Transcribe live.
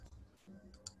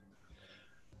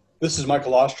This is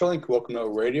Michael Osterlink, Welcome to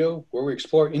Radio, where we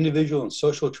explore individual and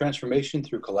social transformation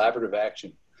through collaborative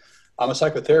action. I'm a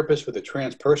psychotherapist with a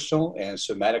transpersonal and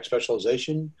somatic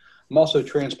specialization. I'm also a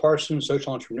transpartisan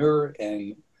social entrepreneur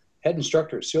and head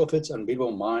instructor at SEALFIT's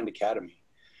Unbeatable Mind Academy.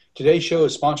 Today's show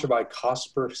is sponsored by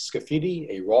Casper Scafidi,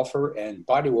 a rolfer and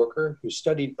bodyworker who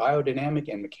studied biodynamic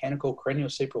and mechanical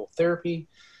craniosacral therapy,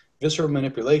 visceral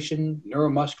manipulation,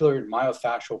 neuromuscular and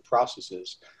myofascial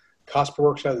processes. Casper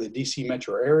works out of the DC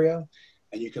metro area,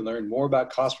 and you can learn more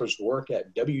about Casper's work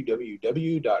at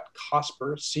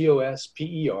www.casper,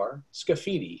 C-O-S-P-E-R,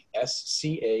 Scafidi,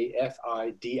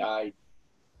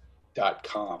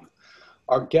 S-C-A-F-I-D-I.com.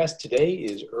 Our guest today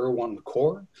is Erwan Le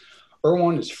Corre.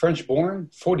 Erwan is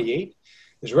French-born, 48,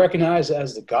 is recognized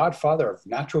as the godfather of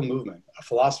natural movement, a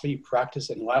philosophy, practice,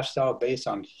 and lifestyle based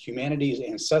on humanity's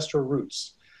ancestral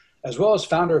roots, as well as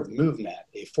founder of MovNat,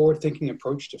 a forward-thinking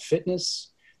approach to fitness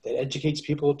that educates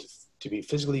people to be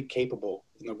physically capable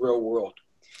in the real world.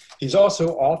 He's also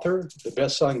author of the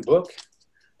best-selling book,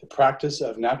 The Practice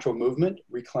of Natural Movement,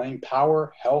 Reclaim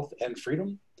Power, Health, and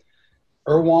Freedom.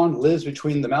 Erwan lives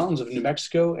between the mountains of New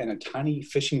Mexico and a tiny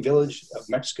fishing village of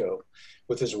Mexico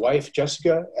with his wife,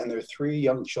 Jessica, and their 3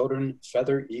 young children,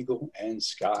 Feather, Eagle, and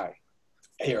Sky.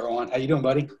 Hey, Erwan, how you doing,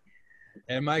 buddy?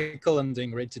 Hey, Michael, I'm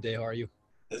doing great today. How are you?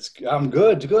 I'm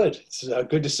good. It's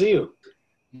good to see you.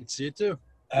 Good to see you too.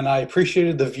 And I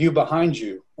appreciated the view behind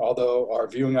you, although our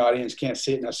viewing audience can't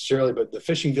see it necessarily, but the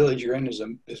fishing village you're in is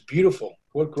beautiful.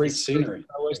 What great scenery.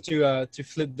 I was to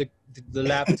flip the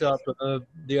laptop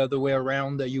the other way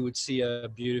around, that you would see a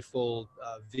beautiful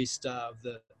vista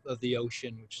of the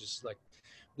ocean, which is like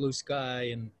blue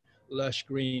sky and lush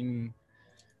green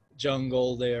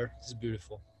jungle there. It's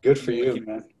beautiful. Good for you,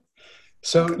 man.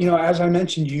 So, as I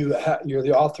mentioned, you're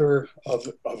the author of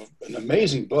an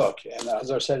amazing book. And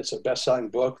as I said, it's a best-selling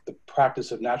book, The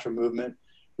Practice of Natural Movement,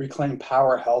 Reclaim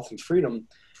Power, Health, and Freedom.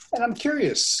 And I'm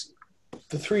curious,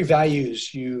 the 3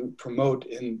 values you promote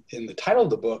in the title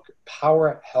of the book,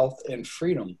 Power, Health, and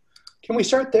Freedom. Can we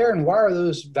start there? And why are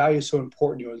those values so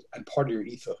important to you and part of your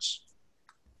ethos?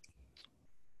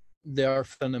 They are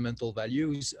fundamental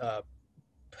values.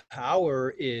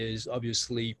 Power is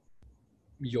obviously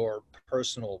your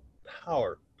personal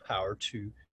power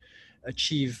to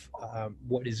achieve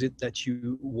what is it that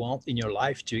you want in your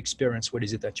life, to experience what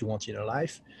is it that you want in your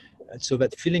life. And so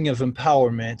that feeling of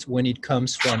empowerment, when it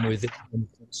comes from within,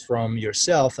 comes from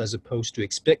yourself, as opposed to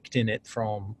expecting it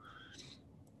from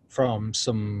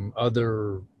some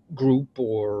other group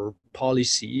or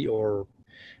policy or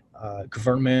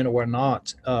government or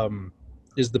not,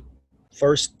 is the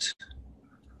first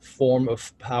form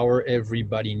of power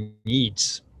everybody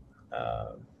needs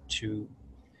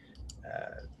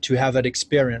to have that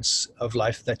experience of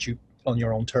life that you, on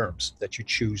your own terms, that you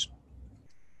choose.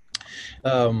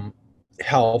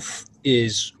 Health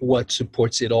is what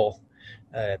supports it all.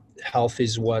 Health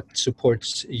is what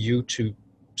supports you to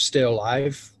stay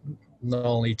alive, not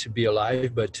only to be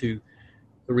alive, but to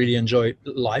really enjoy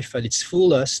life at its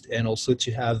fullest, and also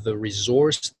to have the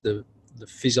resource, the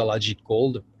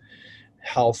physiological, the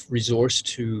health resource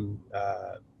to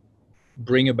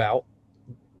bring about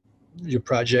your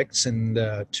projects and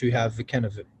to have the kind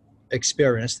of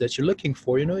experience that you're looking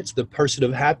for. It's the pursuit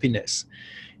of happiness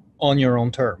on your own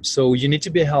terms. So you need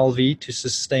to be healthy to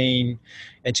sustain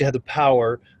and to have the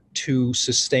power to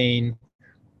sustain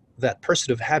that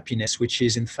pursuit of happiness, which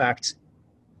is in fact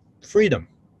freedom.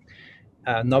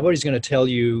 Nobody's going to tell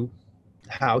you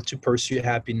how to pursue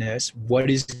happiness, what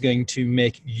is going to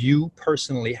make you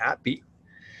personally happy.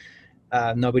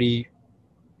 Nobody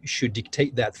should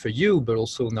dictate that for you, but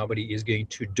also nobody is going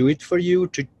to do it for you,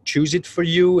 to choose it for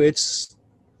you. It's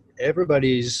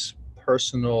everybody's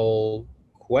personal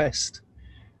quest.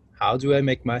 How do I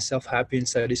make myself happy and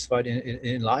satisfied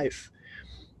in life?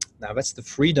 Now, that's the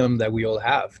freedom that we all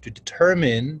have to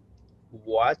determine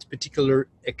what particular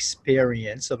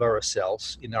experience of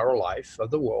ourselves in our life, of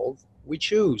the world, we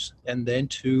choose, and then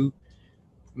to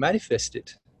manifest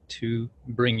it, to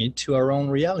bring it to our own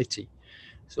reality.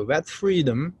 So that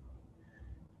freedom,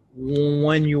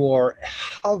 when you are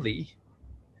healthy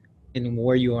and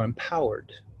where you are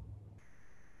empowered,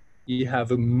 you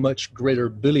have a much greater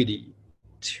ability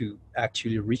to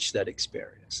actually reach that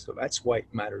experience. So that's why it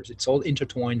matters. It's all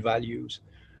intertwined values.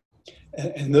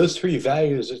 And those 3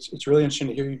 values, it's really interesting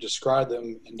to hear you describe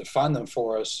them and define them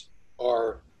for us,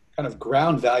 are kind of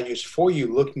ground values for you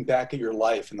looking back at your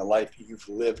life and the life you've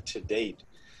lived to date.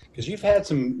 Because you've had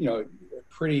some,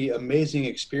 pretty amazing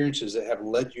experiences that have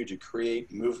led you to create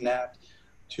MovNat,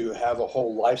 to have a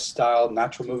whole lifestyle,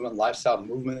 natural movement, lifestyle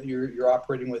movement that you're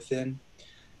operating within.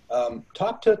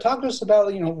 Talk to us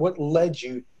about what led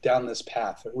you down this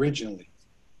path originally.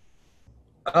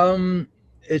 Um,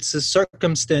 it's a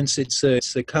circumstance. It's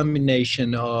a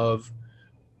combination of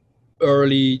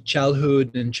early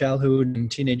childhood and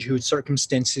teenagehood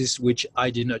circumstances which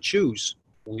I did not choose.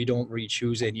 We don't really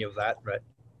choose any of that, right?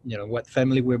 What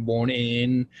family we're born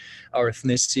in, our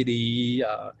ethnicity,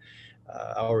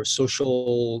 our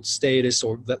social status,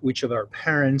 or that which of our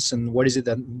parents, and what is it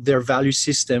that their value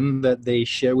system that they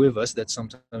share with us that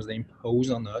sometimes they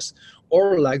impose on us,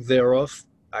 or lack thereof.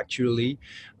 Actually,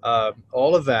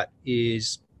 all of that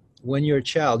is when you're a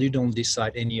child, you don't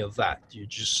decide any of that.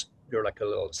 You're like a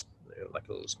little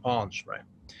sponge, right?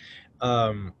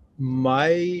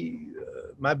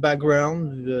 My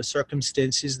background, the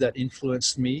circumstances that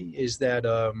influenced me is that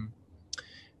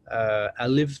I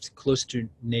lived close to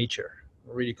nature,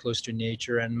 really close to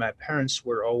nature, and my parents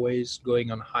were always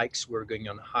going on hikes. We were going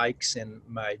on hikes, and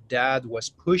my dad was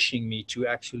pushing me to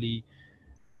actually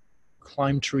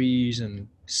climb trees and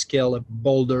scale up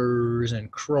boulders and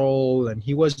crawl, and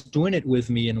he was doing it with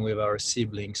me and with our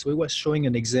siblings. So he was showing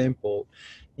an example,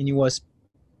 and he was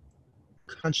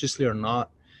consciously or not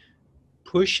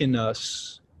pushing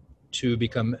us to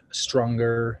become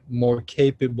stronger, more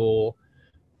capable,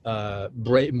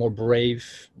 more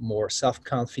brave, more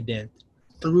self-confident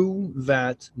through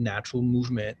that natural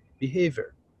movement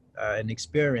behavior and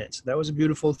experience. That was a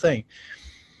beautiful thing.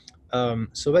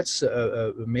 So that's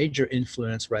a major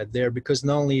influence right there, because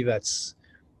not only that's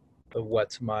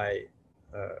what my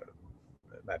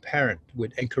parent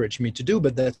would encourage me to do,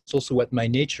 but that's also what my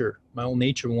own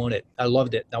nature wanted. I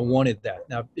loved it. I wanted that.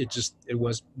 Now it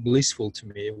was blissful to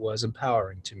me. It was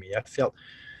empowering to me. I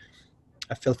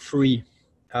felt free.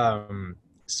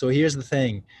 So here's the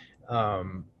thing.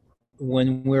 Um,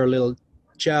 when we're a little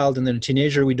child and then a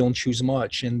teenager, we don't choose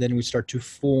much. And then we start to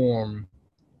form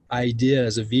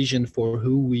ideas, a vision for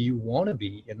who we want to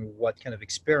be and what kind of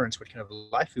experience, what kind of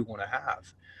life we want to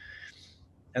have.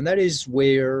 And that is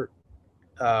where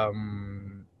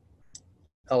um,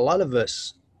 a lot of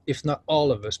us, if not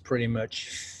all of us, pretty much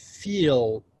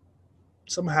feel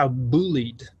somehow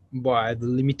bullied by the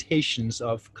limitations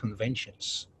of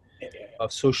conventions,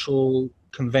 of social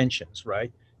conventions,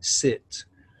 right? Sit,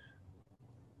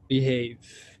 behave,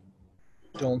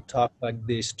 don't talk like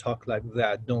this, talk like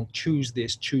that, don't choose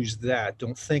this, choose that,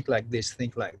 don't think like this,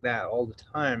 think like that all the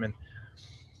time. And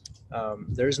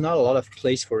there's not a lot of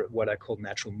place for what I call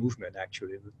natural movement,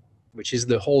 actually, which is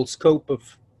the whole scope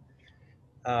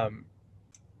um,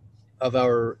 of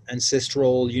our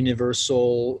ancestral,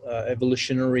 universal,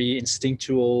 evolutionary,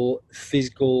 instinctual,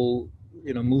 physical,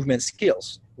 movement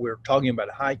skills. We're talking about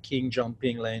hiking,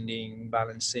 jumping, landing,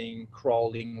 balancing,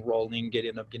 crawling, rolling,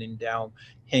 getting up, getting down,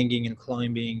 hanging and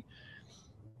climbing,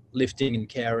 lifting and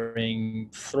carrying,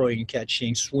 throwing,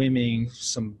 catching, swimming,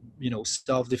 some,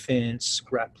 self-defense,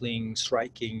 grappling,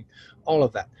 striking, all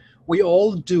of that. We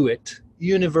all do it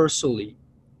universally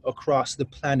across the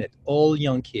planet. All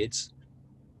young kids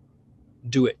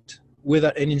do it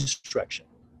without any instruction.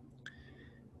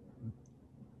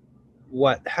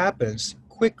 What happens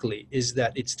quickly is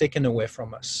that it's taken away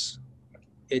from us.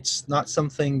 It's not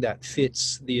something that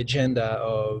fits the agenda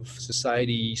of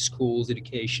society, schools,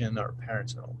 education, our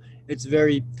parents and all. It's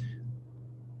very,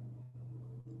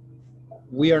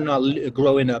 we are not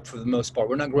growing up for the most part.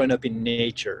 We're not growing up in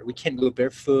nature. We can't go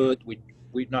barefoot.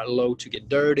 We're not allowed to get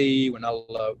dirty. We're not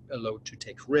allowed to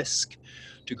take risk,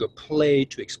 to go play,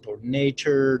 to explore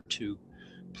nature, to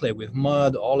play with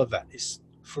mud. All of that is,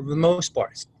 for the most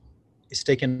part, is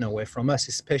taken away from us,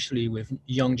 especially with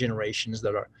young generations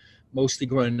that are mostly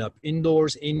growing up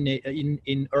indoors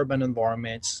in urban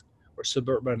environments or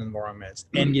suburban environments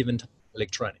and given to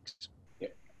electronics. Yeah.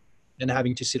 And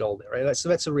having to sit all day, right? So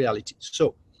that's a reality.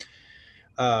 So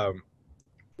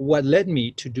what led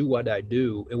me to do what I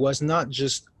do, it was not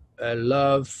just a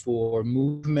love for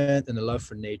movement and a love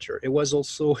for nature. It was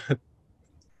also a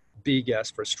big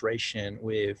ass frustration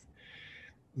with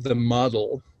the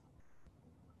model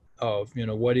of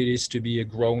what it is to be a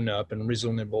grown-up and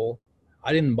reasonable.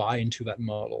 I didn't buy into that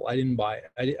model. I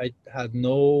had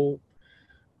no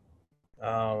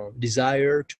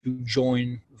desire to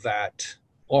join that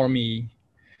army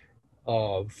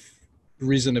of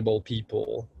reasonable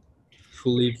people who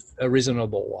live a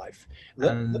reasonable life.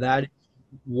 And that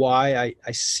why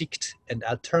I seeked an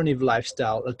alternative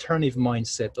lifestyle, alternative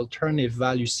mindset, alternative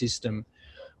value system.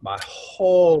 My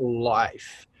whole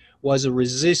life was a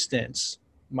resistance.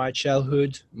 My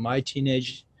childhood, my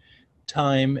teenage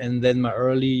time, and then my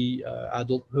early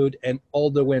adulthood, and all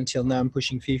the way until now I'm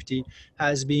pushing 50,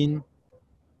 has been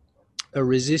a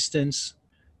resistance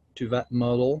to that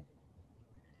model,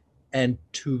 and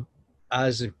to,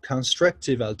 as a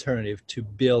constructive alternative, to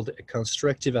build a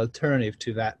constructive alternative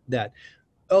to that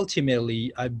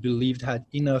ultimately I believed had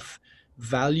enough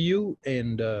value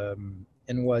and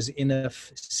was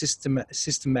enough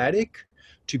systematic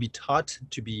to be taught,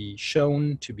 to be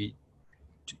shown, to be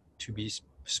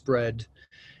spread,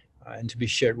 and to be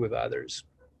shared with others.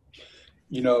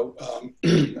 You know,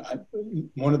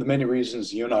 one of the many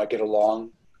reasons you and I get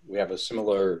along, we have a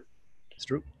similar It's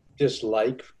true.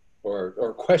 dislike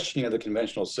or questioning of the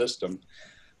conventional system.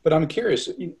 But I'm curious,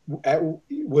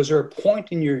 was there a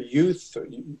point in your youth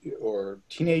or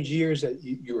teenage years that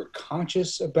you were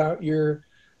conscious about your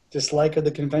dislike of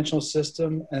the conventional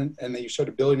system, and that you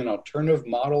started building an alternative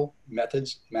model,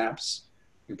 methods, maps,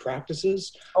 and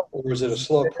practices? Or was it a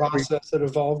slow process that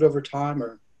evolved over time?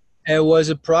 Or It was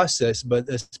a process, but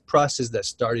a process that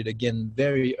started again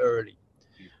very early.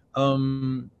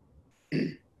 Um,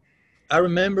 I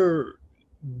remember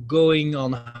going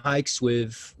on hikes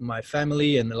with my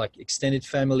family and like extended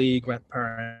family,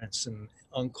 grandparents and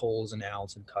uncles and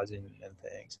aunts and cousins and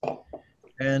things.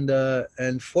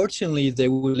 And fortunately, they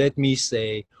would let me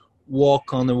say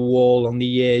walk on a wall on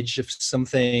the edge of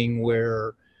something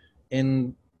where,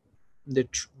 and they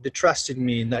trusted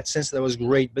me in that sense. That was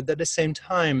great, but at the same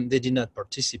time, they did not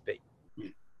participate.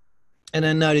 And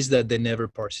I noticed that they never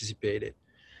participated.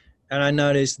 And I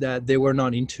noticed that they were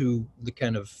not into the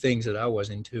kind of things that I was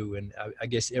into. And I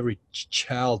guess every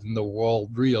child in the world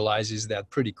realizes that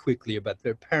pretty quickly about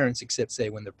their parents, except say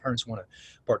when their parents want to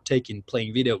partake in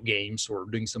playing video games or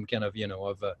doing some kind of,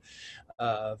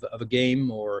 of a game,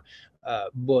 or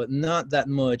but not that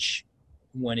much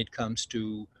when it comes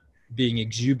to being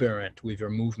exuberant with your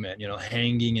movement,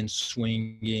 hanging and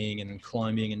swinging and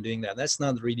climbing and doing that. That's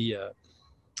not really a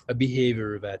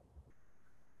behavior that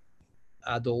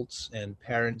adults and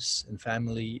parents and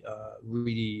family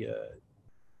really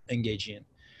engage in.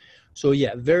 So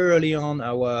yeah, very early on,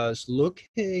 I was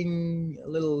looking a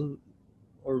little,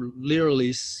 or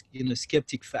literally in a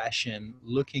skeptic fashion,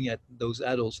 looking at those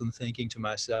adults and thinking to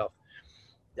myself,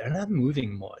 they're not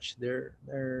moving much. They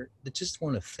just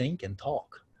want to think and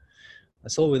talk.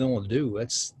 That's all we don't want to do.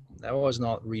 That was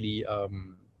not really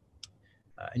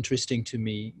interesting to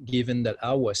me, given that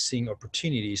I was seeing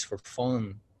opportunities for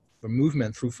fun, for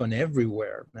movement through fun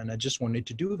everywhere, and I just wanted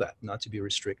to do that, not to be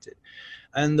restricted.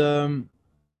 And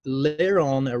later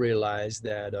on, I realized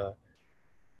that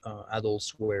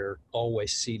adults were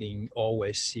always sitting,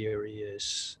 always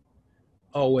serious,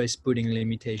 always putting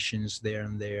limitations there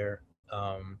and there,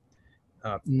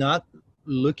 not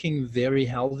looking very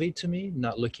healthy to me,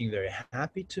 not looking very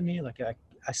happy to me. Like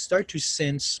I start to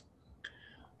sense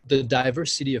the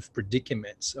diversity of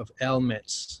predicaments, of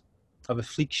ailments, of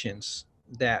afflictions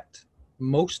that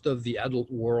most of the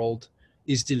adult world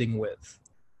is dealing with.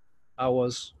 I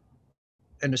was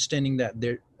understanding that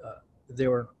they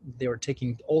were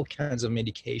taking all kinds of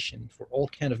medication for all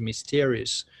kind of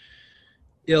mysterious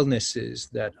illnesses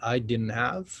that I didn't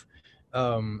have,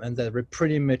 and that were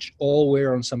pretty much all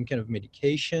were on some kind of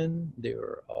medication. They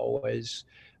were always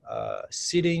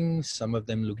sitting. Some of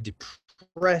them looked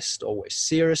depressed, always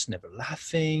serious, never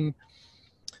laughing.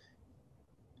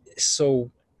 So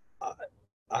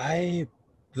I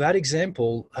that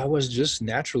example, I was just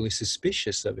naturally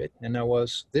suspicious of it. And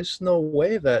there's no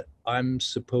way that I'm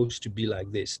supposed to be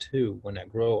like this too. When I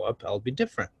grow up, I'll be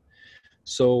different.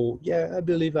 So yeah, I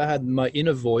believe my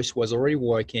inner voice was already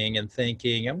working and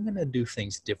thinking, I'm going to do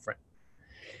things different.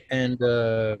 And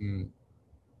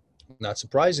not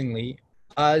surprisingly,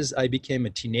 as I became a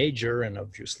teenager, and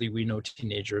obviously we know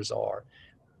teenagers are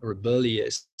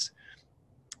rebellious,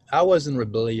 I wasn't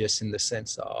rebellious in the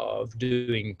sense of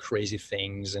doing crazy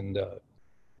things and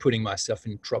putting myself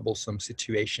in troublesome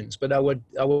situations, but I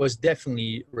was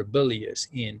definitely rebellious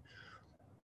in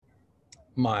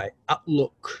my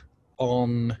outlook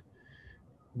on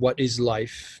what is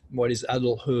life, what is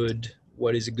adulthood,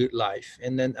 what is a good life.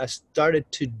 And then I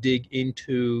started to dig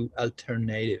into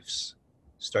alternatives,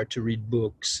 start to read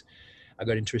books. I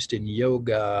got interested in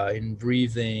yoga, in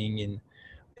breathing,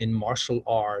 in martial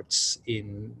arts,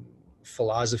 in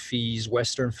philosophies,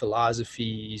 Western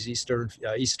philosophies,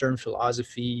 Eastern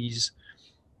philosophies,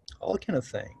 all kind of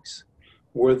things.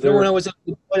 were When there, I was a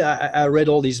boy, I read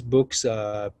all these books,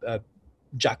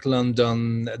 Jack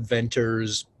London,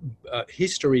 Adventures,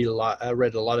 history. I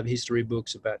read a lot of history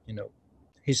books about,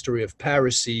 history of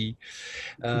piracy,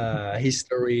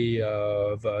 history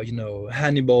of,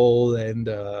 Hannibal, and,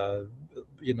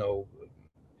 you know,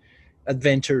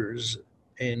 adventures.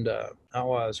 And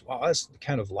wow, that's the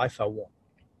kind of life I want.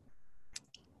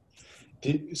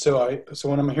 so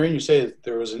when I'm hearing you say that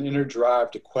there was an inner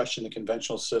drive to question the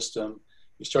conventional system,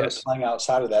 You started Yes. playing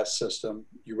outside of that system.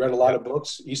 You read a lot Yeah. of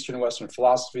books, Eastern and Western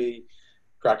philosophy,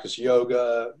 practice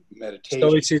yoga, meditation.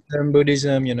 Stoicism,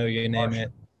 Buddhism, you name Martial.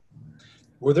 it.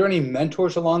 Were there any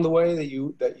mentors along the way that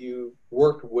you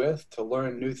worked with to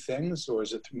learn new things, or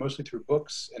is it mostly through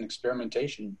books and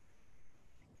experimentation?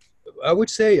 I would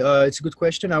say it's a good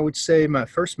question. I would say my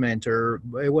first mentor,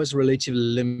 it was relatively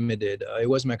limited. It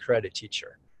was my karate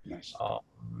teacher. Nice. Um,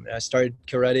 I started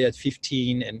karate at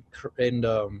 15, and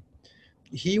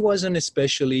he wasn't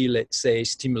especially, let's say,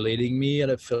 stimulating me at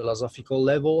a philosophical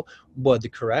level, but the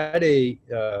karate,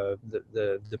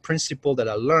 the principle that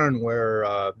I learned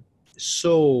were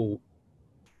so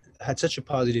had such a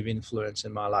positive influence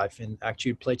in my life, and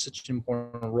actually played such an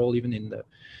important role even in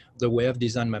the way I've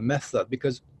designed my method.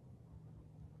 Because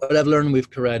what I've learned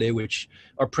with karate, which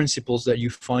are principles that you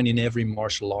find in every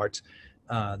martial art,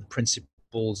 the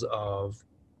principles of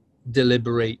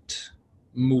deliberate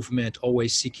movement,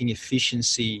 always seeking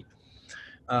efficiency,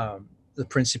 the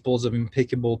principles of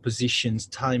impeccable positions,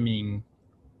 timing,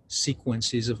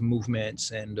 sequences of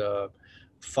movements, and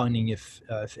finding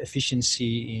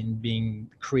efficiency in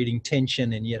creating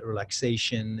tension and yet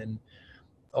relaxation, and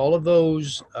all of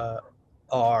those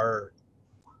are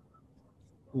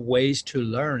ways to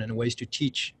learn and ways to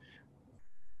teach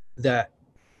that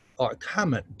are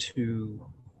common to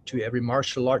every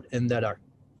martial art, and that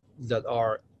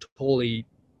are totally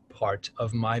part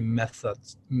of my method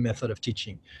of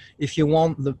teaching. If you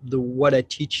want, the what I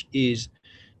teach is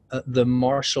the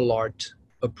martial art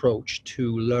approach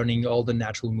to learning all the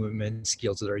natural movement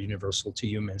skills that are universal to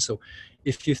humans. So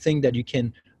if you think that you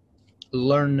can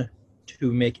learn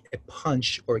to make a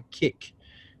punch or a kick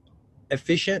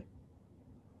efficient,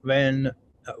 then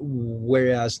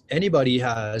whereas anybody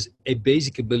has a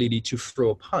basic ability to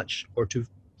throw a punch or to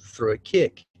throw a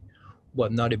kick,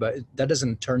 but not about that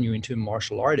doesn't turn you into a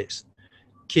martial artist.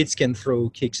 Kids can throw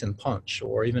kicks and punch,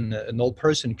 or even an old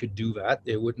person could do that.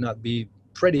 It would not be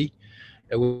pretty,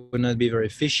 it would not be very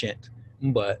efficient,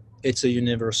 but it's a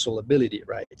universal ability,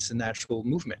 right? It's a natural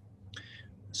movement.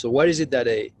 So what is it that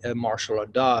a martial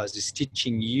art does is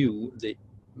teaching you the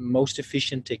most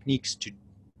efficient techniques to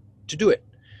do it.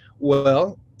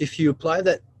 Well, if you apply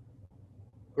that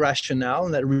rationale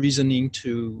and that reasoning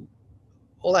to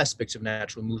all aspects of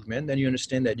natural movement, then you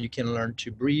understand that you can learn to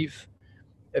breathe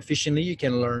efficiently, you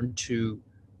can learn to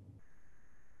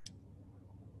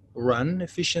run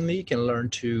efficiently, you can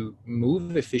learn to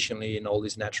move efficiently in all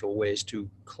these natural ways, to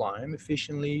climb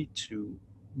efficiently, to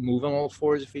move on all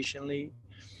fours efficiently.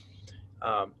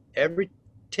 Every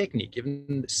technique,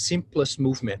 even the simplest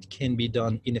movement, can be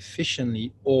done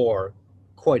inefficiently or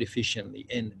quite efficiently.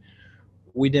 And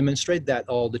we demonstrate that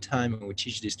all the time, and we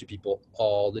teach this to people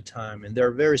all the time. And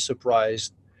they're very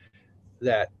surprised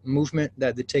that movement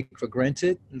that they take for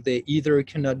granted, they either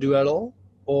cannot do at all,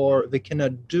 or they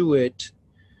cannot do it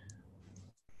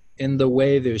in the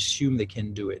way they assume they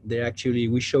can do it.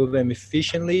 We show them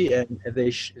efficiently, and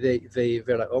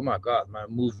they're like, oh my God, my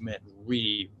movement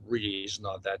really is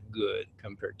not that good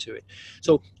compared to it.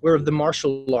 So we're the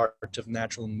martial art of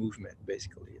natural movement,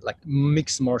 basically, like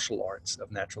mixed martial arts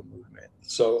of natural movement.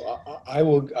 So I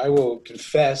will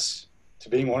confess to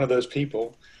being one of those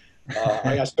people.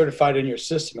 I got certified in your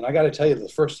system, and I got to tell you, the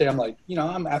first day I'm like,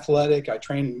 I'm athletic. I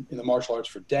trained in the martial arts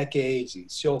for decades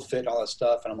and still fit and all that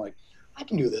stuff, and I'm like, I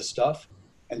can do this stuff.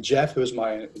 And Jeff, who was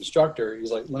my instructor,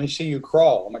 he's like, let me see you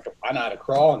crawl. I'm like, I know how to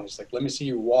crawl, and he's like, let me see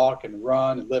you walk and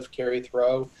run and lift, carry,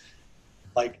 throw.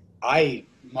 Like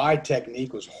my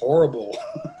technique was horrible.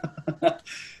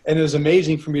 And it was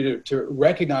amazing for me to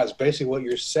recognize basically what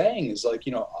you're saying is like,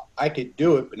 I could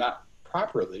do it, but not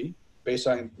properly based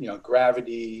on,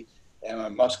 gravity and my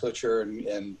musculature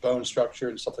and bone structure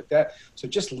and stuff like that. So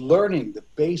just learning the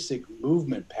basic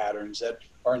movement patterns that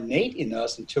are innate in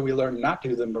us until we learn not to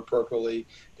do them appropriately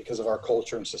because of our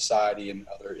culture and society and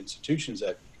other institutions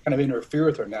that kind of interfere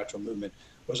with our natural movement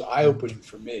was eye-opening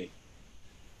for me.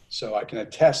 So I can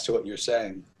attest to what you're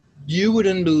saying. You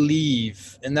wouldn't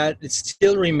believe, and that it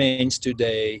still remains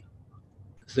today,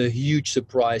 the huge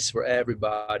surprise for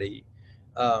everybody,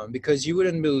 because you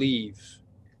wouldn't believe,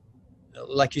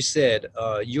 like you said,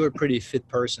 you're a pretty fit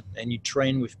person and you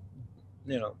train with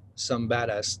some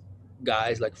badass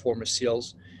guys like former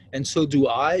SEALs, and so do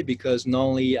I, because not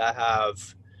only I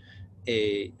have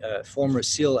a former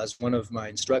SEAL as one of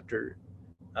my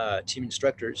team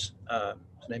instructors.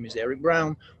 His name is Eric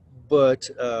Brown, but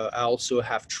I also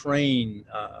have trained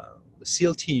the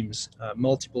SEAL teams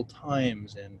multiple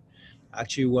times, and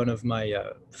actually one of my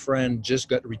friend just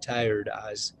got retired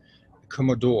as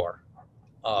Commodore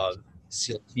of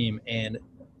SEAL team, and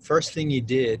first thing he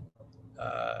did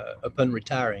upon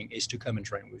retiring is to come and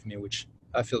train with me, which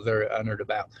I feel very honored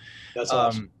about. That's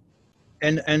awesome.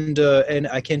 Um, and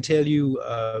I can tell you,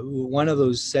 one of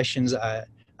those sessions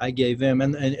I gave him,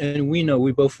 and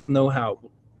we both know how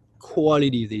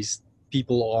quality these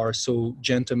people are, so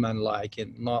gentlemanlike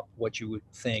and not what you would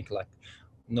think, like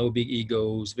no big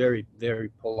egos, very very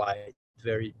polite,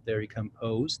 very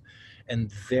composed,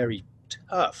 and very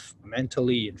tough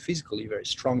mentally and physically, very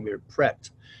strong, very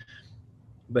prepped.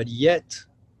 But yet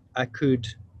I could,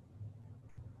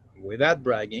 without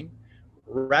bragging,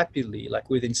 rapidly, like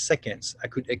within seconds, I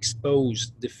could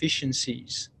expose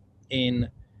deficiencies in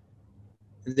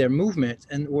their movement.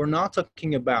 And we're not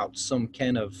talking about some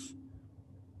kind of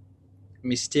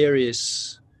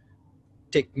mysterious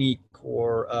technique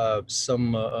or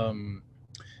some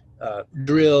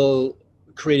drill,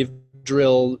 creative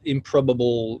drill,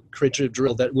 improbable creative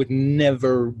drill that would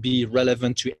never be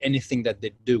relevant to anything that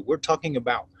they do. We're talking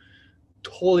about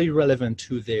totally relevant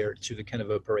to the kind of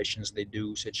operations they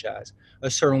do, such as a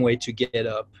certain way to get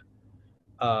up,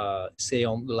 say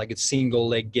on like a single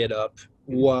leg get up,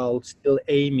 while still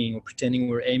aiming or pretending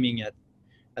we're aiming at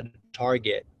a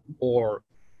target, or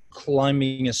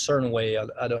climbing a certain way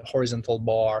at a horizontal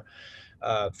bar,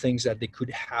 things that they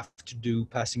could have to do,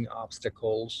 passing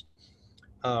obstacles.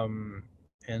 And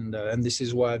this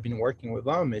is why I've been working with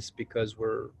them, is because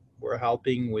we're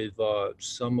helping with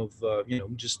some of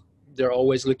just they're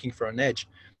always looking for an edge,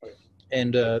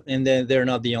 and then they're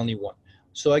not the only one.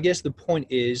 So I guess the point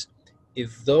is,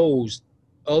 if those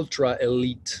ultra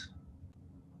elite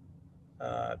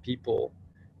people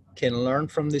can learn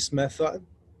from this method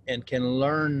and can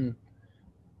learn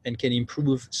and can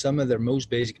improve some of their most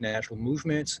basic natural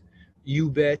movements, you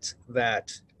bet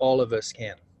that all of us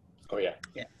can. Oh yeah.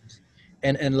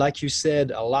 And like you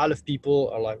said, a lot of people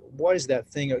are like, what is that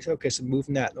thing? Okay, so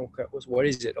MovNat. Okay, what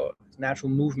is it? Oh, it's natural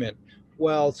movement.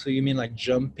 Well, so you mean like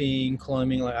jumping,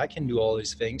 climbing? Like, I can do all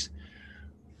these things.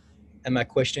 And my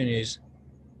question is,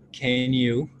 can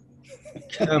you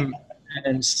come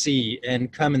and see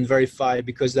and come and verify?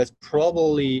 Because that's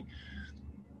probably,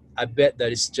 I bet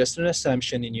that it's just an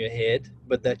assumption in your head,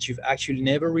 but that you've actually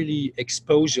never really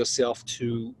exposed yourself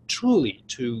to truly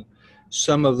to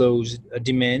some of those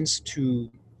demands to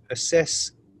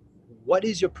assess what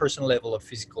is your personal level of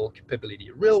physical capability,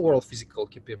 real world physical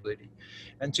capability.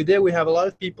 And today we have a lot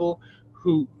of people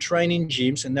who train in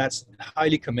gyms, and that's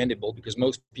highly commendable because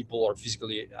most people are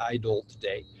physically idle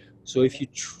today. So if you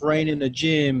train in a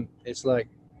gym, it's like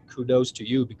kudos to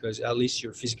you, because at least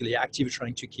you're physically active,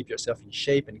 trying to keep yourself in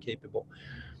shape and capable.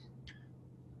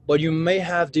 But you may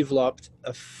have developed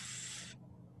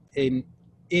an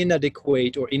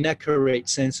inadequate or inaccurate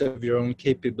sense of your own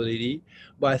capability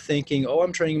by thinking, oh,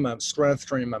 I'm training my strength,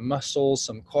 training my muscles,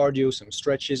 some cardio, some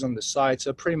stretches on the side,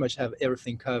 so I pretty much have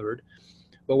everything covered.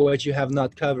 But what you have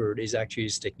not covered is actually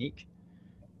his technique.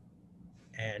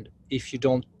 And if you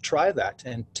don't try that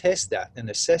and test that and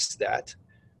assess that,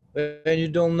 then you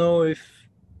don't know if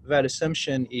that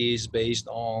assumption is based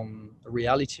on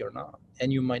reality or not.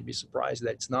 And you might be surprised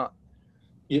that it's not.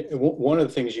 Yeah, one of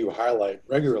the things you highlight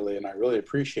regularly, and I really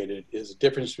appreciate it, is the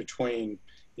difference between,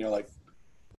 like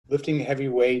lifting heavy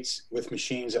weights with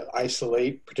machines that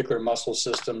isolate particular muscle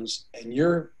systems, and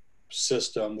your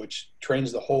system, which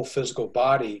trains the whole physical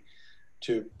body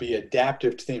to be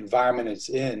adaptive to the environment it's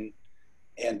in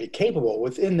and be capable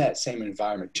within that same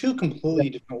environment. Two completely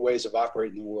different ways of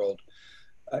operating the world.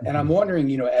 And I'm wondering,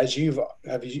 as you've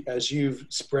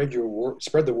spread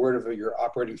the word of your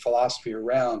operating philosophy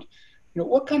around,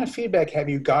 what kind of feedback have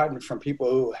you gotten from people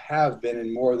who have been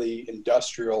in more of the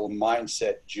industrial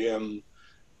mindset gym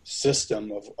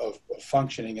system of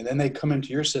functioning, and then they come into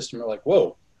your system and are like,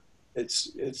 whoa,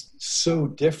 it's so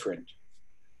different?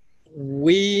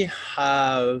 We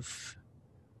have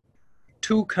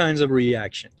two kinds of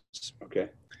reactions. Okay.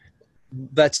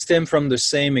 That stem from the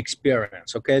same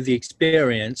experience. Okay. The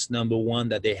experience, number one,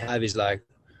 that they have is like,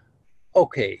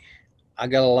 okay, I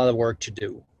got a lot of work to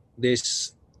do.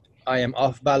 I am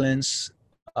off balance.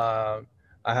 I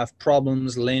have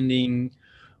problems landing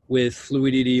with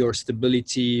fluidity or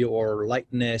stability or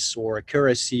lightness or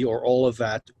accuracy or all of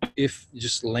that, if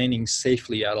just landing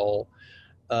safely at all,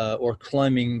 or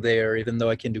climbing there, even though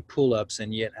I can do pull-ups,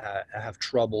 and yet I have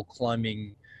trouble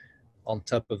climbing on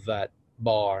top of that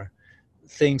bar.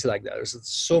 Things like that. There's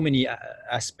so many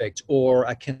aspects. Or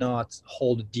I cannot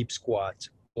hold a deep squat,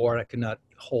 or I cannot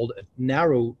hold a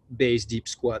narrow base deep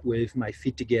squat with my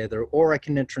feet together, or I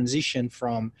cannot transition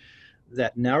from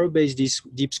that narrow base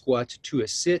deep squat to a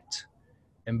sit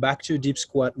and back to a deep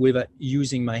squat without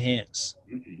using my hands.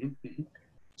 Mm-hmm.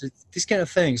 So these kind of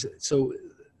things. So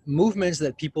movements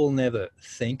that people never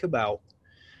think about,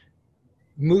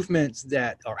 movements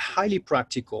that are highly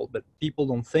practical, but people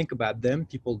don't think about them,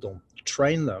 people don't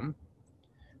train them,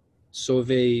 so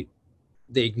they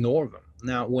ignore them.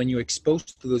 Now, when you're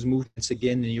exposed to those movements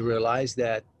again and you realize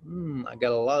that I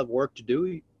got a lot of work to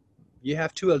do, you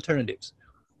have two alternatives.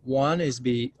 One is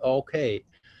be, okay,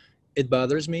 it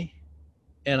bothers me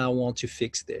and I want to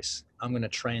fix this. I'm going to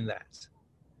train that,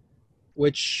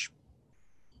 which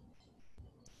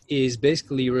is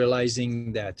basically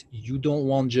realizing that you don't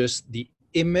want just the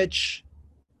image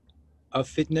of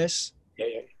fitness. Yeah,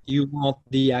 yeah. You want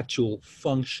the actual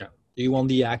function. You want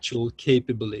the actual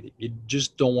capability. You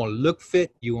just don't want to look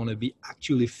fit. You want to be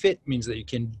actually fit, means that you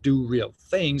can do real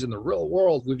things in the real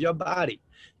world with your body.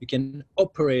 You can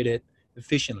operate it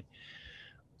efficiently.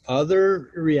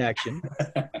 Other reaction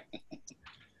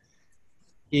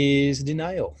is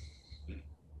denial.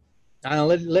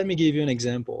 Let me give you an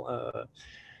example.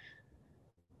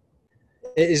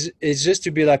 It's just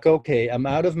to be like, okay, I'm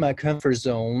out of my comfort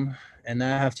zone and I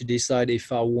have to decide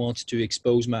if I want to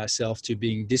expose myself to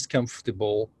being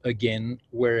discomfortable again.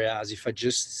 Whereas if I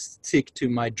just stick to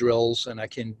my drills and I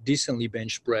can decently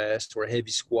bench press or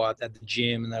heavy squat at the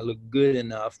gym and I look good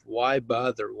enough, why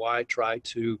bother? Why try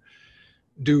to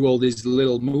do all these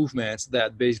little movements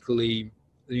that basically,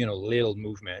 little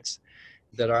movements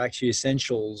that are actually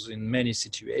essentials in many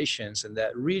situations and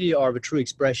that really are the true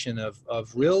expression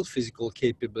of real physical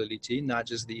capability, not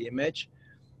just the image.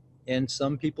 And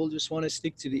some people just want to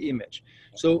stick to the image.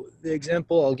 So the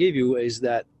example I'll give you is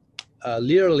that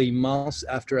literally months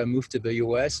after I moved to the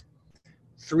US,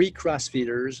 3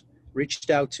 CrossFitters reached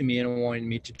out to me and wanted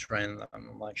me to train them.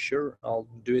 I'm like, sure, I'll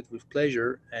do it with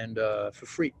pleasure and for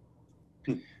free.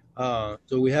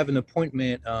 So we have an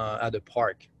appointment at a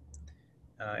park.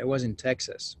 It was in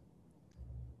Texas.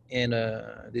 And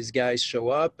these guys show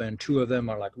up and 2 of them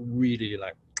are like really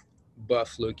like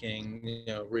buff looking,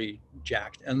 really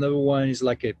jacked. And the other one is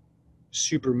like a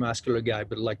super muscular guy,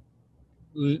 but like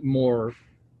more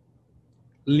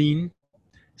lean,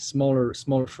 smaller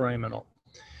frame and all.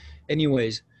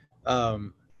 Anyways,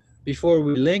 before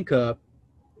we link up,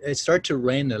 it started to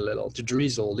rain a little, to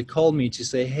drizzle. They called me to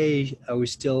say, hey, are we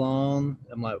still on?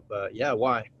 I'm like, yeah,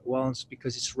 why? Well, it's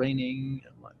because it's raining.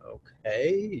 I'm like,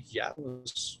 okay, yeah,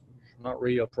 it's not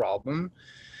really a problem.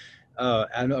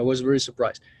 And I was very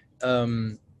surprised.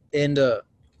 And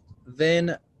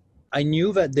then I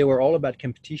knew that they were all about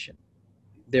competition.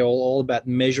 They're all about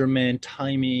measurement,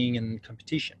 timing, and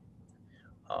competition.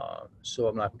 So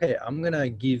I'm like, okay, I'm going to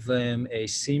give them a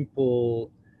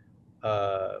simple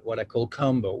what I call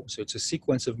combo. So it's a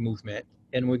sequence of movement,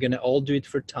 and we're going to all do it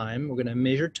for time. We're going to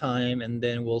measure time, and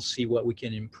then we'll see what we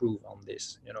can improve on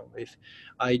this. If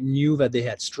I knew that they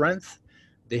had strength,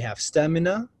 they have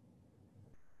stamina.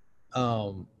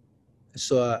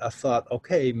 So I thought,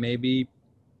 okay, maybe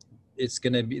there's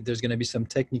going to be some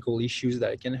technical issues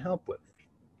that I can help with.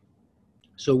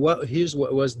 So here's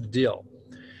what was the deal.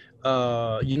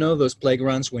 Those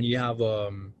playgrounds when you have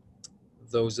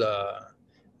those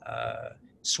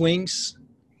swings,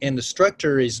 and the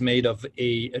structure is made of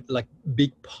like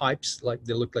big pipes, like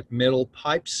they look like metal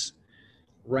pipes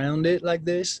rounded like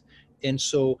this. And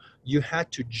so you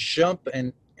had to jump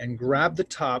and grab the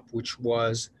top, which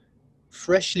was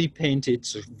freshly painted,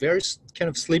 so very kind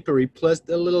of slippery, plus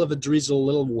a little of a drizzle, a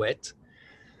little wet.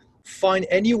 Find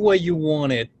any way you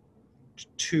wanted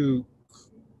to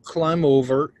climb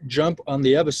over, jump on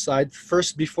the other side.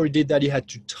 First, before you did that, you had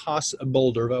to toss a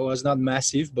boulder that was not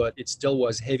massive, but it still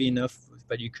was heavy enough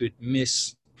that you could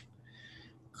miss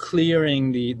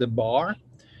clearing the bar.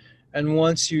 And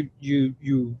once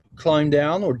you climb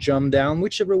down or jump down,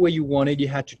 whichever way you wanted, you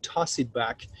had to toss it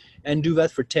back and do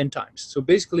that for 10 times. So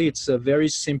basically, it's a very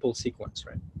simple sequence,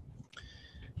 right?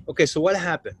 Okay, so what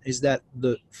happened is that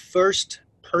the first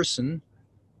person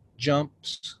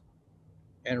jumps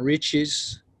and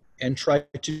reaches and tried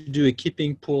to do a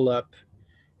keeping pull up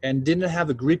and didn't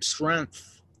have a grip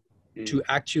strength to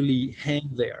actually hang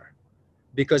there,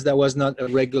 because that was not a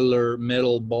regular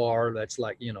metal bar that's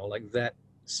like, like that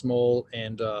small,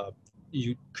 and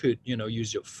you could,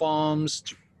 use your thumbs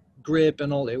to grip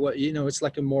and all that. It's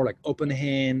like a more like open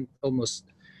hand, almost,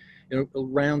 a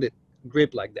rounded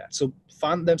grip like that. So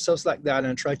find themselves like that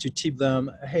and try to tip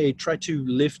them. Hey, try to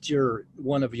lift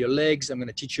one of your legs. I'm going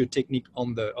to teach you a technique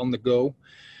on the go,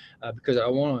 because I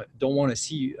don't want to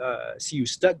see you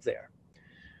stuck there.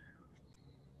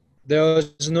 There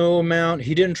was no amount.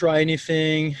 He didn't try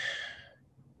anything,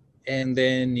 and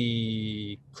then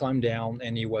he climbed down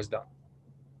and he was done.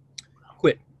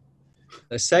 Quit.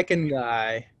 The second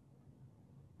guy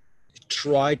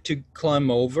tried to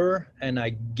climb over, and I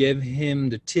gave him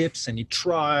the tips, and he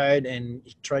tried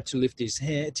to lift his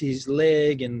hand, his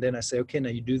leg, and then I say, okay, now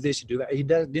you do this, you do that. He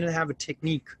didn't have a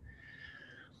technique.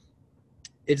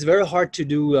 It's very hard to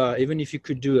do, even if you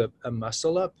could do a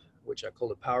muscle up, which I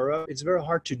call a power up. It's very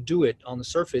hard to do it on a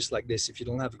surface like this if you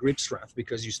don't have grip strength,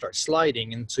 because you start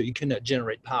sliding, and so you cannot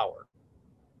generate power,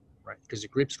 right? Because your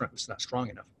grip strength is not strong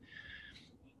enough.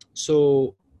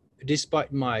 So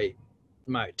despite my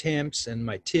attempts and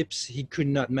my tips, he could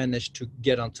not manage to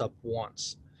get on top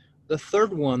once. The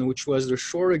third one, which was the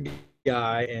shorter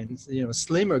guy and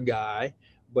slimmer guy,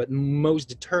 but most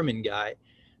determined guy,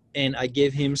 and I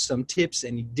gave him some tips,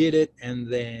 and he did it, and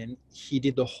then he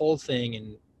did the whole thing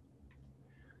in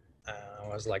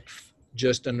was like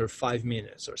just under 5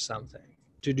 minutes or something,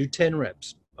 to do 10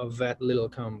 reps of that little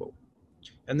combo.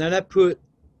 And then I put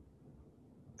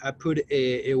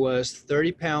it was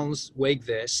 30 pounds weight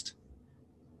vest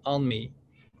on me,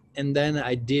 and then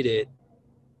I did it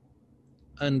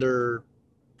under,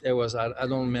 it was, I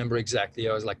don't remember exactly,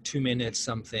 it was like 2 minutes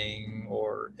something,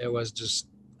 or it was just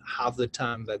half the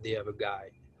time that the other guy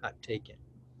had taken.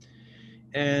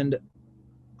 And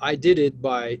I did it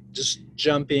by just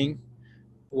jumping.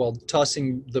 Well,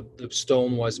 tossing the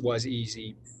stone was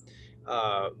easy,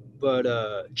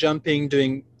 but jumping,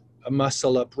 doing a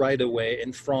muscle up right away,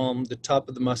 and from the top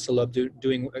of the muscle up,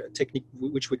 doing a technique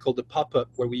which we call the pop-up,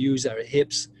 where we use our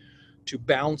hips to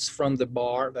bounce from the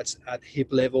bar that's at hip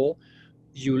level.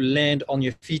 You land on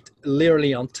your feet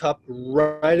literally on top,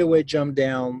 right away jump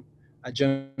down. I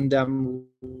jump down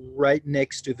right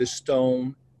next to the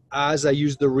stone. As I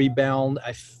use the rebound,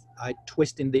 I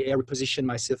twist in the air, reposition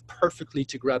myself perfectly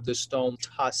to grab the stone,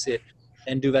 toss it,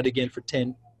 and do that again for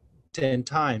 10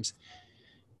 times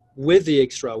with the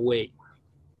extra weight.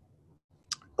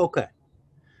 Okay.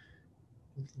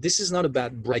 This is not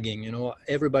about bragging,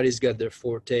 everybody's got their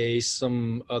forte.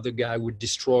 Some other guy would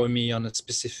destroy me on a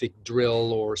specific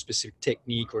drill or a specific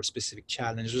technique or a specific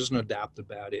challenge. There's no doubt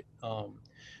about it.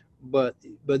 But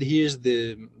here's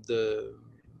the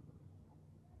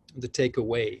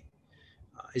takeaway.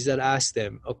 Is that I ask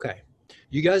them, okay,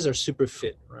 you guys are super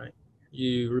fit, right?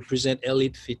 You represent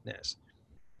elite fitness.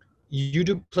 You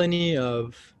do plenty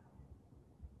of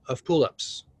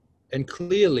pull-ups, and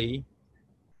clearly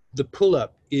the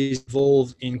pull-up is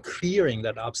involved in clearing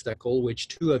that obstacle, which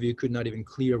two of you could not even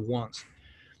clear once.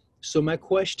 So my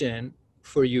question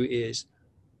for you is,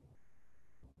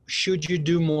 should you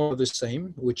do more of the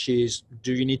same, which is,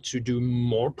 do you need to do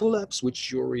more pull-ups,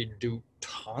 which you already do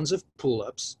tons of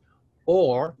pull-ups,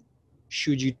 or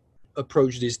should you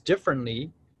approach this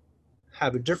differently,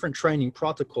 have a different training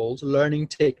protocols, learning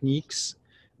techniques,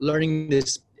 learning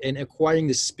this and acquiring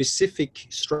this specific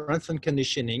strength and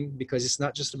conditioning, because it's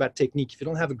not just about technique. If you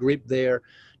don't have a grip there,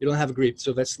 you don't have a grip.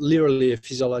 So that's literally a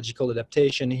physiological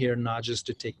adaptation here, not just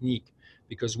a technique,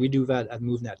 because we do that at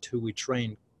MovNat too. We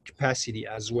train capacity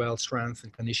as well, strength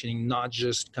and conditioning, not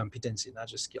just competency, not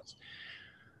just skills.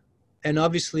 And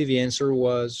obviously the answer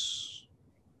was,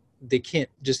 they can't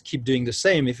just keep doing the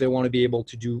same if they want to be able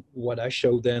to do what I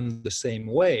showed them the same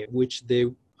way, which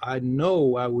I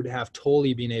know I would have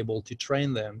totally been able to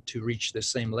train them to reach the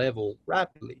same level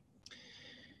rapidly.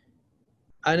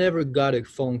 I never got a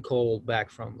phone call back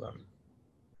from them.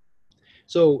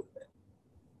 So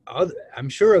I'm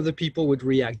sure other people would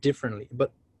react differently,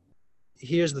 but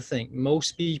here's the thing.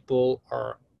 Most people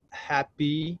are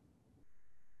happy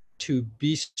to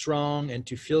be strong and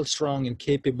to feel strong and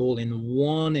capable in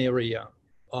one area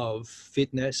of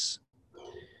fitness.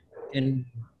 And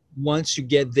once you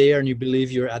get there and you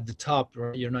believe you're at the top,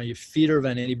 right, you're fitter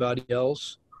than anybody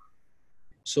else,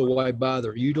 so why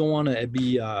bother? You don't want to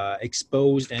be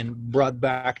exposed and brought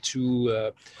back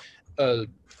to a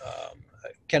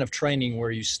kind of training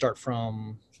where you start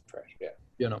from,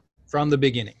 from the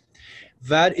beginning.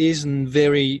 That is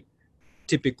very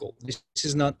typical. This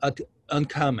is not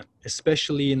uncommon,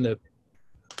 especially in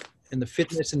the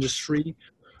fitness industry,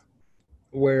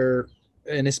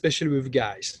 and especially with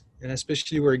guys, and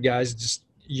especially where guys just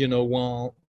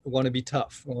want to be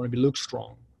tough, want to look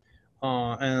strong,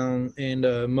 and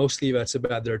mostly that's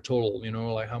about their total.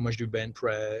 Like how much do you bench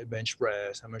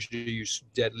press, how much do you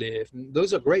deadlift. And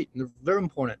those are great, and they're very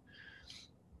important,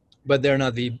 but they're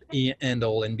not the end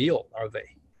all and be all, are they?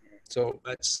 So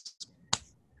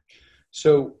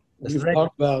we've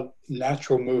talked about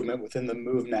natural movement within the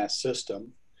MovNat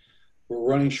system. We're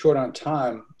running short on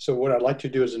time. So what I'd like to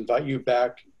do is invite you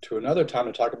back to another time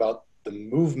to talk about the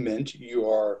movement you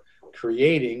are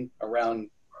creating around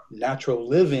natural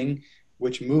living,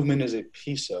 which movement is a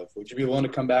piece of. Would you be willing to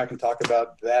come back and talk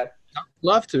about that?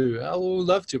 Love to. I would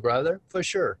love to, brother, for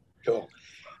sure. Cool.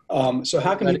 So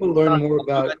how can people learn more I'll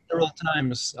do about? that several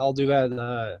times. I'll do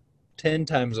that 10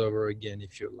 times over again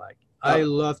if you like. Uh, I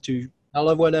love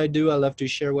what I do. I love to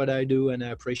share what I do, and I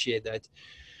appreciate that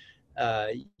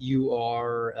you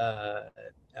are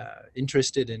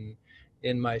interested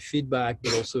in my feedback,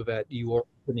 but also that you are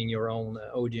opening your own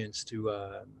audience to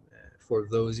for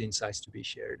those insights to be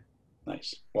shared.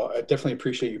 Nice. Well, I definitely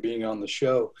appreciate you being on the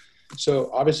show. So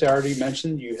obviously, I already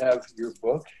mentioned you have your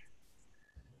book,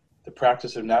 The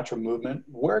Practice of Natural Movement.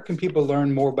 Where can people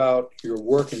learn more about your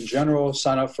work in general,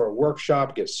 sign up for a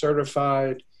workshop, get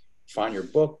certified, find your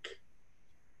book?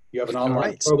 You have an All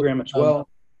online right. program as well.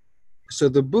 So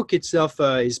the book itself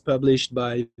is published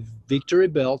by Victory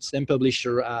Belt, same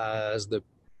publisher as the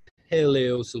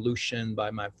Paleo Solution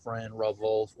by my friend Rob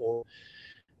Wolf, or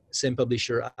same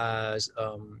publisher as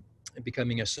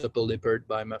Becoming a Supple Leopard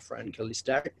by my friend Kelly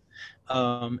Stack.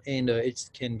 And it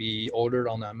can be ordered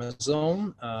on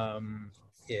Amazon.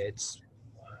 It's,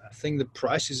 I think the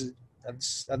price is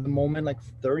at the moment like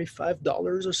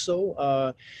 $35 or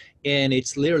so. And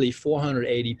it's literally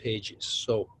 480 pages.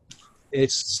 So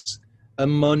it's a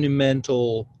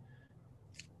monumental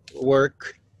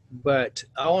work. But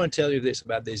I want to tell you this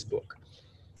about this book.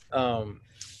 Um,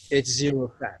 it's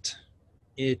zero fat.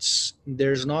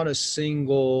 There's not a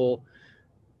single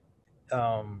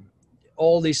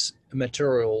all this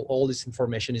material, all this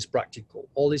information is practical.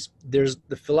 All this, there's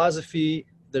the philosophy.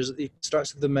 It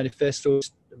starts with the manifesto,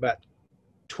 about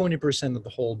 20% of the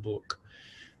whole book,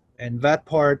 and that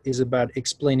part is about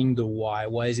explaining the why.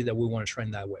 Why is it that we want to train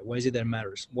that way? Why is it that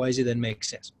matters? Why is it that makes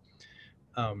sense?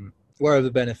 What are the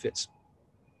benefits?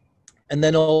 And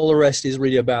then all the rest is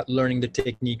really about learning the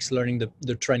techniques, learning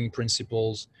the training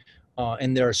principles,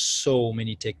 and there are so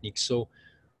many techniques. So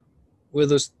with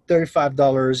those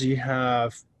 $35, you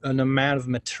have an amount of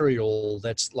material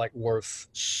that's like worth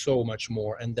so much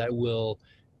more, and that will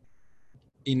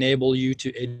enable you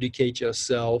to educate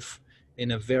yourself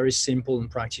in a very simple and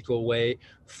practical way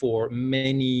for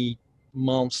many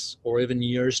months or even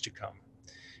years to come.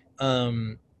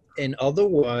 And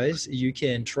otherwise, you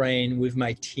can train with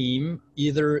my team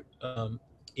either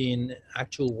in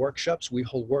actual workshops. We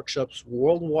hold workshops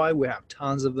worldwide. We have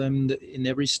tons of them in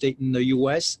every state in the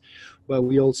US, but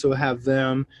we also have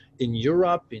them in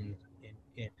Europe, in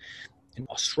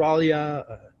Australia,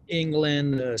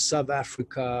 England, South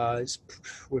Africa.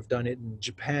 We've done it in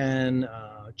Japan,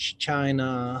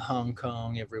 China, Hong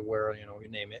Kong, everywhere, you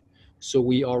name it. So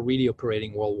we are really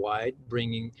operating worldwide,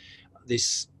 bringing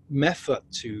this method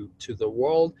to the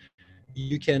world.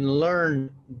 You can learn,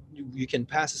 you can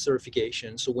pass a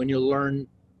certification. So when you learn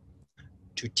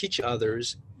to teach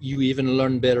others, you even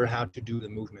learn better how to do the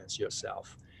movements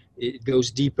yourself. It goes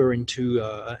deeper into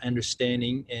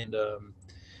understanding and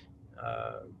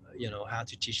how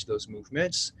to teach those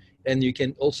movements. And you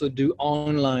can also do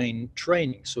online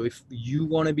training. So if you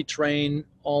want to be trained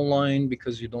online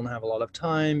because you don't have a lot of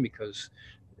time, because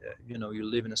you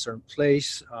live in a certain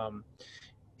place,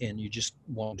 and you just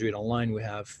want to do it online, we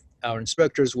have our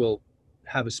instructors will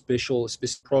have a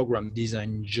specific program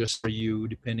designed just for you,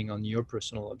 depending on your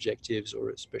personal objectives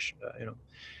or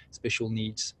special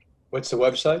needs. What's the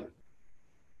website?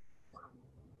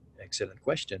 Excellent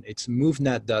question. It's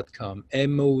MovNat.com,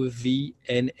 MovNat.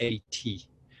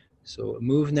 So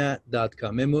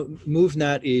MovNat.com.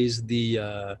 MovNat is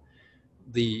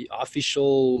the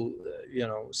official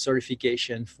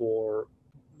certification for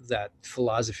that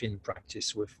philosophy and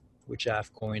practice, which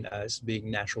I've coined as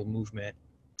being natural movement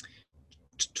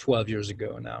 12 years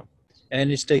ago now,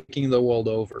 and it's taking the world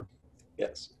over.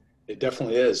 Yes, it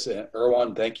definitely is.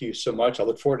 Erwan, thank you so much. I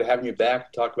look forward to having you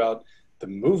back to talk about the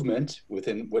movement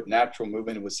within what natural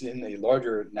movement was in a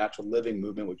larger natural living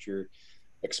movement, which you're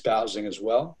espousing as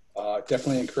well.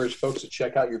 Definitely encourage folks to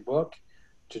check out your book,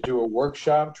 to do a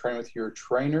workshop, train with your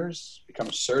trainers,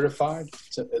 become certified.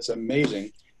 It's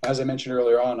amazing. As I mentioned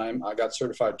earlier on, I got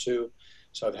certified too.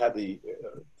 So I've had the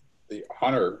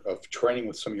honor of training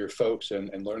with some of your folks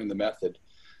and learning the method.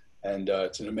 And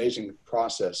it's an amazing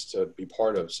process to be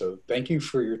part of. So thank you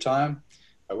for your time.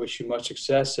 I wish you much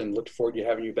success and look forward to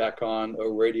having you back on O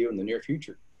Radio in the near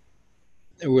future.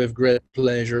 With great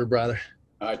pleasure, brother.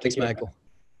 All right, Thanks, Michael.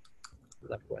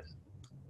 Likewise.